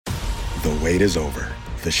The wait is over.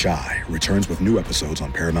 The Chi returns with new episodes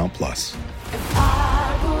on Paramount+.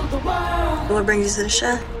 What brings you to the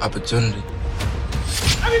Chi? Opportunity.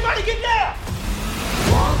 Everybody get down!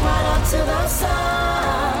 Walk right up to the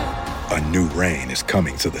side. A new reign is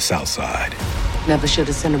coming to the South Side. Never should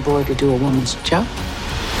have sent a boy to do a woman's job.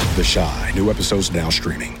 The Chi. New episodes now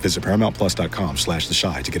streaming. Visit ParamountPlus.com/The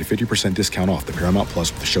Chi to get a 50% discount off the Paramount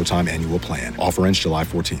Plus with the Showtime annual plan. Offer ends July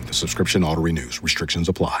 14th. The subscription auto-renews. Restrictions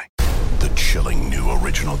apply. The chilling new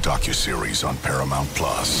original docuseries on Paramount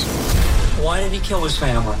Plus. Why did he kill his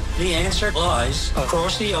family? The answer lies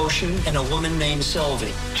across the ocean in a woman named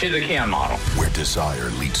Sylvie. She's a Ken model. Where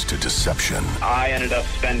desire leads to deception. I ended up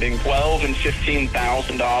spending $12,000 and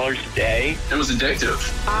 $15,000 a day. It was addictive.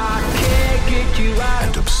 I can't get you out.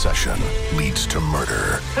 And obsession leads to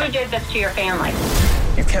murder. Who did this to your family?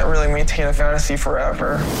 You can't really maintain a fantasy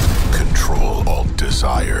forever. Control Alt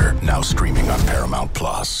Desire. Now streaming on Paramount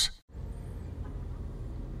Plus.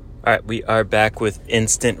 All right, we are back with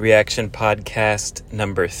Instant Reaction Podcast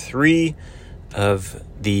number 3 of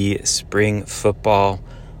the spring football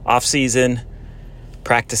offseason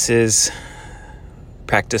practices.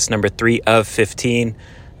 Practice number 3 of 15,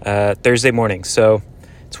 Thursday morning. So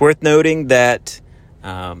it's worth noting that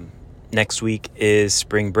next week is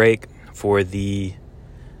spring break for the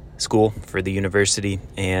school, for the university,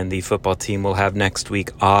 and the football team will have next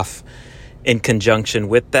week off in conjunction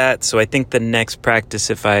with that. So I think the next practice,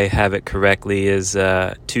 if I have it correctly, is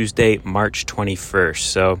Tuesday, March 21st.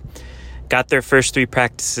 So got their first 3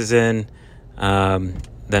 practices in. Then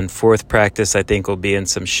 4th practice, I think, will be in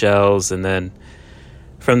some shells. And then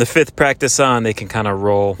from the 5th practice on, they can kind of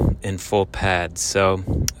roll in full pads. So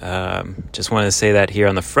just wanted to say that here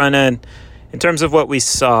on the front end. In terms of what we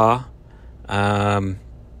saw,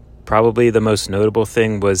 probably the most notable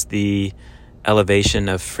thing was the elevation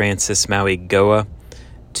of Francis Mauigoa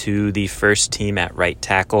to the first team at right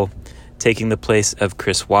tackle, taking the place of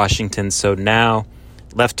Chris Washington. So now,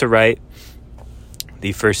 left to right,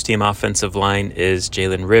 the first team offensive line is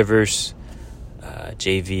Jalen Rivers,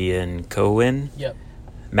 Javian Cohen,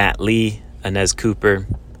 Matt Lee, Inez Cooper,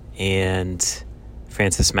 and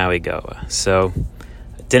Francis Mauigoa. So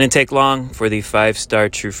it didn't take long for the 5-star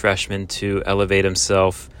true freshman to elevate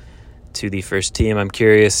himself to the first team. I'm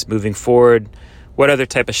curious, moving forward, what other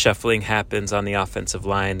type of shuffling happens on the offensive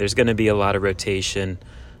line. There's going to be a lot of rotation,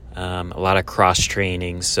 a lot of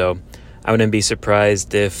cross-training, so I wouldn't be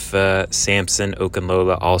surprised if Samson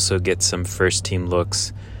Okunlola also gets some first-team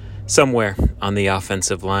looks somewhere on the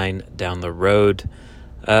offensive line down the road.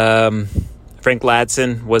 Frank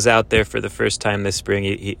Ladson was out there for the first time this spring.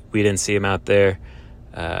 We didn't see him out there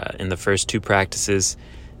in the first 2 practices.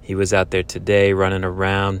 He was out there today running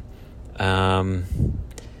around. And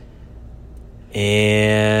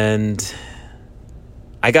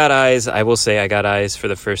I will say I got eyes for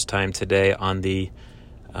the first time today on the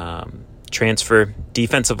transfer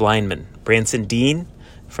defensive linemen, Branson Dean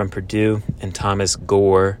from Purdue and Thomas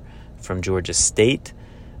Gore from Georgia State.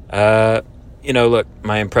 Look,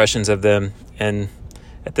 my impressions of them, and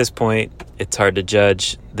at this point, it's hard to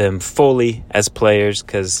judge them fully as players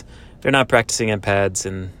because they're not practicing in pads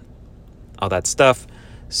and all that stuff.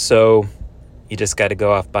 So you just got to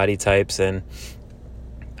go off body types. And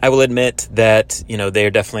I will admit that, they're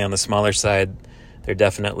definitely on the smaller side. They're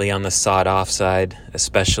definitely on the sawed-off side,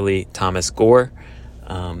 especially Thomas Gore.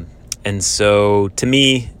 And so to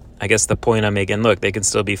me, I guess the point I'm making, look, they can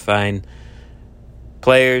still be fine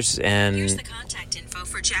players. And here's the contact info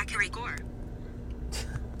for Jakari Gore.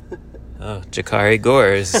 Oh, Jakari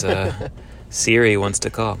Gore is Siri wants to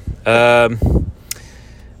call.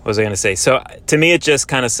 What was I going to say? So to me, it just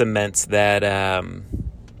kind of cements that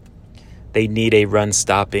they need a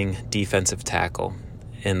run-stopping defensive tackle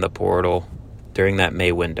in the portal during that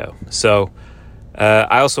May window. So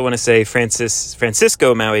I also want to say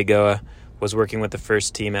Francisco Mauigoa was working with the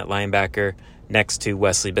first team at linebacker next to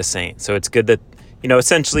Wesley Bassane. So it's good that,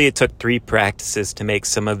 essentially it took 3 practices to make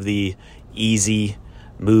some of the easy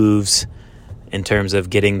moves in terms of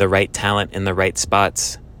getting the right talent in the right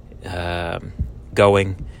spots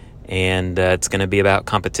going. And it's going to be about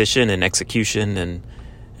competition and execution and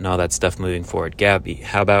all that stuff moving forward. Gabby,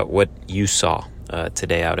 how about what you saw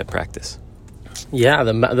today out at practice? Yeah,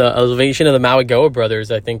 the elevation of the Mauigoa brothers,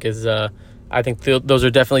 I think, is those are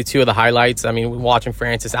definitely 2 of the highlights. I mean, watching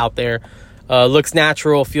Francis out there looks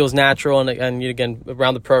natural, feels natural, and again,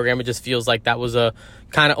 around the program, it just feels like that was a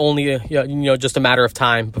kind of only just a matter of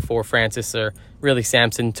time before Francis or really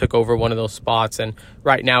Samson took over one of those spots. And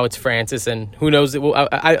right now it's Francis, and who knows?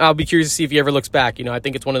 I'll be curious to see if he ever looks back. I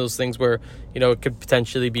think it's one of those things where it could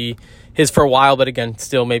potentially be his for a while, but again,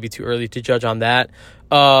 still maybe too early to judge on that.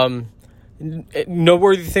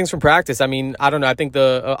 noteworthy things from practice. I mean, I don't know. I think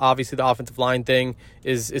obviously the offensive line thing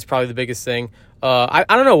is probably the biggest thing. I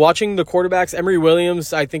don't know. Watching the quarterbacks, Emory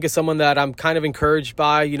Williams, I think is someone that I'm kind of encouraged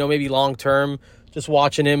by. Maybe long term, just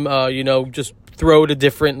watching him. Just throw to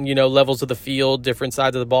different levels of the field, different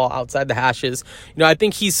sides of the ball, outside the hashes. I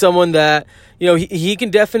think he's someone that he can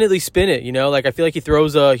definitely spin it. Like I feel like he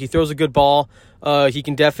throws a good ball. He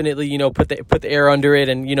can definitely, put the air under it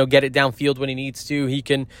and, get it downfield when he needs to. He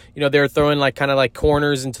can, they're throwing kind of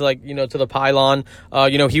corners into to the pylon.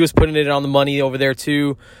 He was putting it on the money over there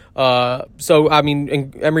too. So, I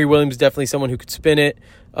mean, Emory Williams is definitely someone who could spin it.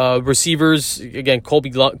 Receivers, again,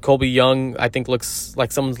 Colby Young, I think looks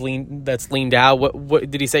like someone's leaned out. What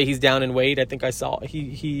did he say? He's down in weight. I think I saw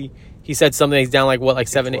he said something. He's down like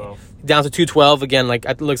 7, 8, down to 212 again.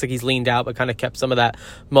 It looks like he's leaned out, but kind of kept some of that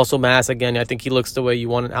muscle mass. Again, I think he looks the way you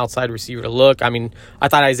want an outside receiver to look. I mean, I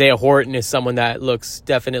thought Isaiah Horton is someone that looks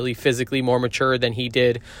definitely physically more mature than he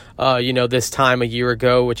did, this time a year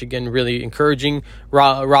ago, which again, really encouraging.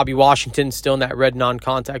 Robbie Washington still in that red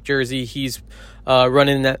non-contact jersey. He's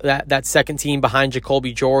running that second team behind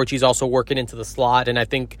Jacoby George. He's also working into the slot, and I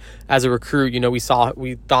think as a recruit,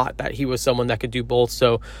 we thought that he was someone that could do both.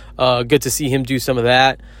 So good to see him do some of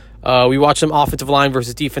that. We watched some offensive line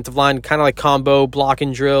versus defensive line, kind of like combo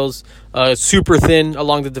blocking drills. Super thin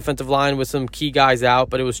along the defensive line with some key guys out,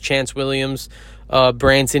 but it was Chance Williams,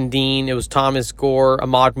 Branson Dean, it was Thomas Gore,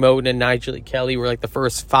 Ahmad Moten, and Nigel Kelly were the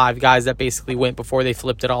first 5 guys that basically went before they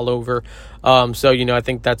flipped it all over. So I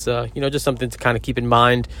think that's just something to kind of keep in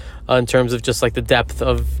mind in terms of just the depth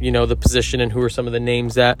of the position and who are some of the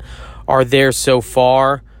names that are there so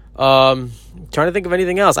far. Trying to think of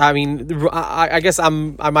anything else. I mean, I guess I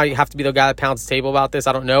might have to be the guy that pounds the table about this.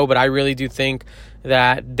 I don't know, but I really do think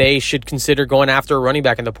that they should consider going after a running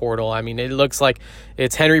back in the portal. I mean, it looks like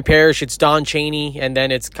it's Henry Parrish, it's Don Chaney, and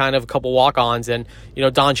then it's kind of a couple walk-ons. And,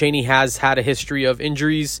 Don Chaney has had a history of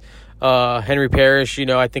injuries. Henry Parrish,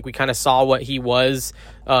 I think we kind of saw what he was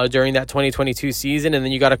during that 2022 season. And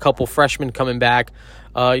then you got a couple freshmen coming back.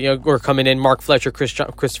 Or coming in, Mark Fletcher,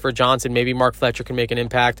 Christopher Johnson. Maybe Mark Fletcher can make an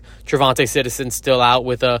impact. Trevante Citizen's still out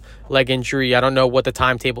with a leg injury. I don't know what the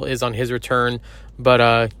timetable is on his return. But,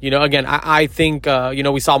 again, I think,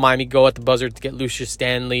 we saw Miami go at the buzzer to get Lucius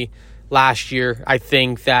Stanley last year. I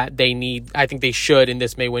think that they should, in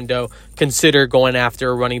this May window, consider going after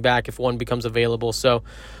a running back if one becomes available. So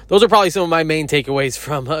those are probably some of my main takeaways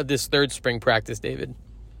from this third spring practice, David.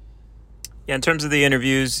 Yeah, in terms of the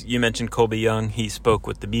interviews, you mentioned Colby Young. He spoke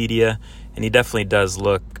with the media, and he definitely does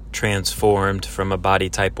look transformed from a body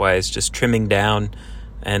type-wise, just trimming down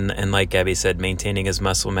and like Gabby said, maintaining his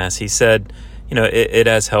muscle mass. He said, it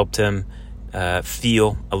has helped him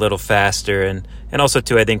feel a little faster, and also,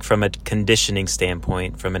 too, I think from a conditioning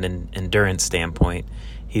standpoint, from an endurance standpoint,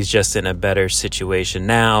 he's just in a better situation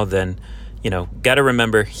now than, got to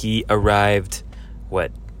remember he arrived,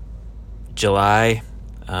 July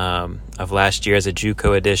of last year as a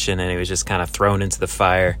JUCO addition, and he was just kind of thrown into the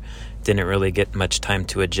fire. Didn't really get much time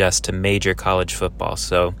to adjust to major college football.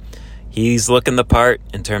 So he's looking the part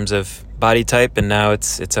in terms of body type, and now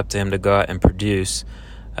it's up to him to go out and produce.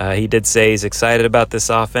 He did say he's excited about this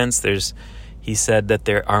offense. He said that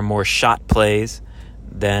there are more shot plays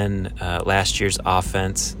than last year's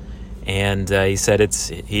offense, and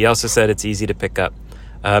he also said it's easy to pick up.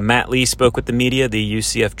 Matt Lee spoke with the media, the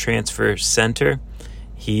UCF transfer center.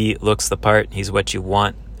 He looks the part. He's what you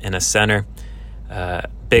want in a center.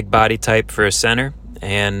 Big body type for a center,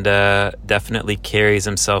 and definitely carries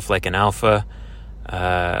himself like an alpha.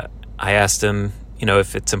 I asked him,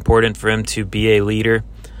 if it's important for him to be a leader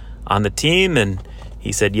on the team, and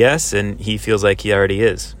he said yes, and he feels like he already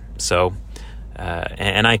is. So,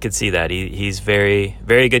 and I could see that. He's very,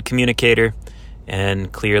 very good communicator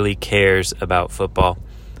and clearly cares about football.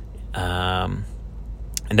 And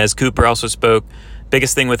as Cooper also spoke,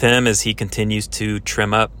 biggest thing with him is he continues to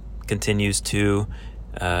trim up, continues to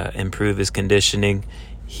improve his conditioning.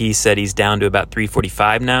 He said he's down to about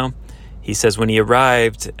 345 now. He says when he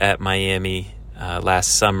arrived at Miami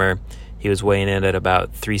last summer, he was weighing in at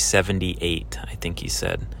about 378, I think he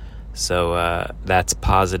said. So that's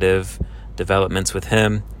positive developments with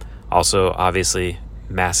him. Also, obviously,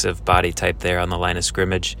 massive body type there on the line of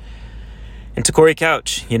scrimmage. And to Corey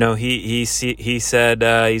Couch, he said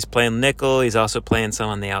he's playing nickel. He's also playing some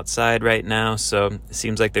on the outside right now. So it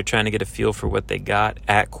seems like they're trying to get a feel for what they got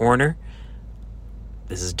at corner.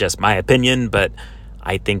 This is just my opinion, but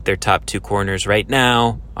I think their top 2 corners right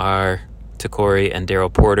now are Corey and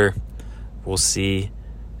Daryl Porter. We'll see.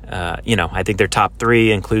 I think their top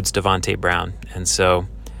 3 includes Devontae Brown. And so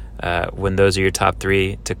when those are your top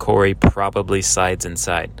 3, Corey probably slides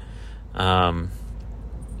inside. But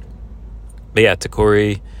yeah,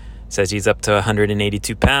 Takori says he's up to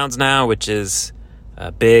 182 pounds now, which is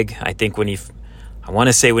big. I think when he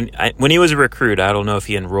was a recruit, I don't know if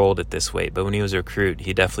he enrolled at this weight, but when he was a recruit,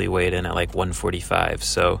 he definitely weighed in at like 145.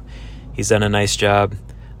 So he's done a nice job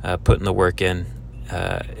putting the work in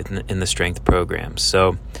the strength program.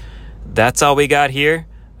 So that's all we got here.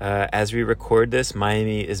 As we record this,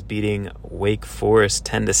 Miami is beating Wake Forest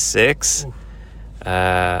 10-6.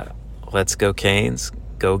 Let's go Canes.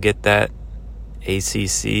 Go get that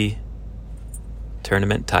ACC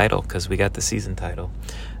tournament title, because we got the season title.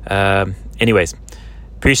 Anyways,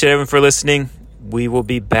 appreciate everyone for listening. We will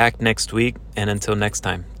be back next week, and until next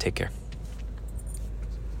time, take care.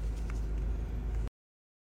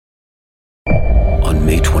 On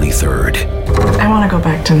May 23rd, I want to go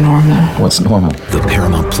back to normal. What's normal? the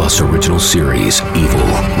Paramount Plus original series, Evil,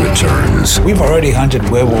 returns. We've already hunted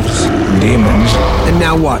werewolves, demons. And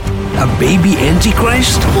now what? A baby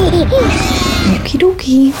Antichrist? Okie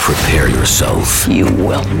dokie. Prepare yourself. You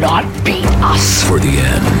will not beat us. For the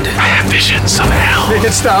end. I have visions of hell. Make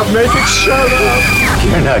it stop, make it shut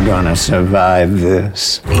up. You're not gonna survive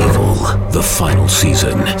this. Evil, the final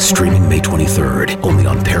season, streaming May 23rd, only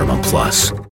on Paramount Plus.